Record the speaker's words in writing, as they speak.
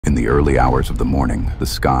In the early hours of the morning, the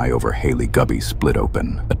sky over Hayli Gubbi split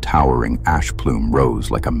open. A towering ash plume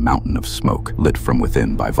rose like a mountain of smoke, lit from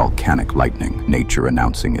within by volcanic lightning, nature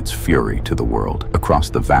announcing its fury to the world. Across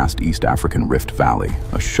the vast East African Rift Valley,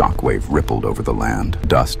 a shockwave rippled over the land.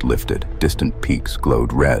 Dust lifted, distant peaks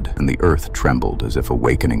glowed red, and the earth trembled as if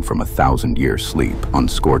awakening from a 1,000-year sleep. On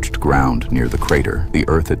scorched ground near the crater, the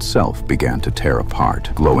earth itself began to tear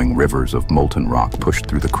apart. Glowing rivers of molten rock pushed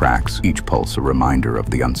through the cracks, each pulse a reminder of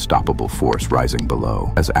the unstoppable force rising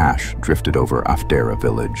below. As ash drifted over Afdera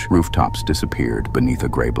village, rooftops disappeared beneath a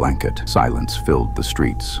gray blanket. Silence filled the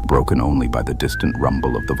streets, broken only by the distant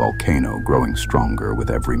rumble of the volcano growing stronger with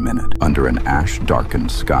every minute. Under an ash-darkened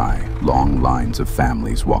sky, long lines of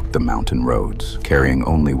families walked the mountain roads, carrying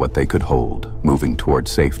only what they could hold, moving toward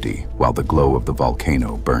safety, while the glow of the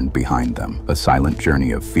volcano burned behind them. A silent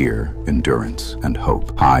journey of fear, endurance, and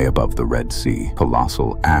hope. High above the Red Sea,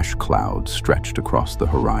 colossal ash clouds stretched across the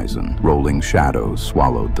horizon. Rolling shadows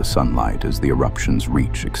swallowed the sunlight as the eruption's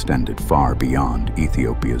reach extended far beyond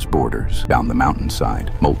Ethiopia's borders. Down the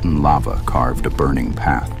mountainside, molten lava carved a burning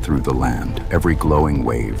path through the land, every glowing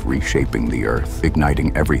wave reshaping the earth,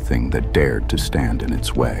 igniting everything that dared to stand in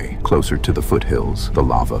its way. Closer to the foothills, the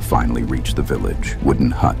lava finally reached the village.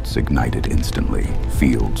 Wooden huts ignited instantly,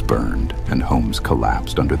 fields burned, and homes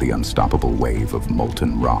collapsed under the unstoppable wave of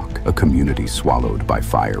molten rock. A community swallowed by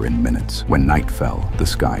fire in minutes. When night fell, the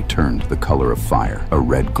sky turned the color of fire. A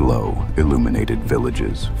red glow illuminated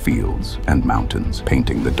villages, fields, and mountains,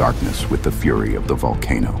 painting the darkness with the fury of the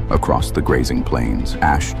volcano. Across the grazing plains,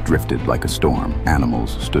 ash drifted like a storm.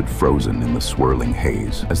 Animals stood frozen in the swirling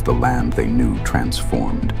haze as the land they knew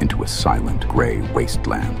transformed into a silent gray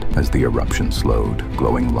wasteland. As the eruption slowed,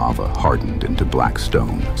 glowing lava hardened into black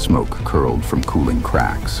stone. Smoke curled from cooling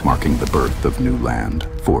cracks, marking the birth of new land,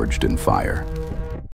 forged in fire.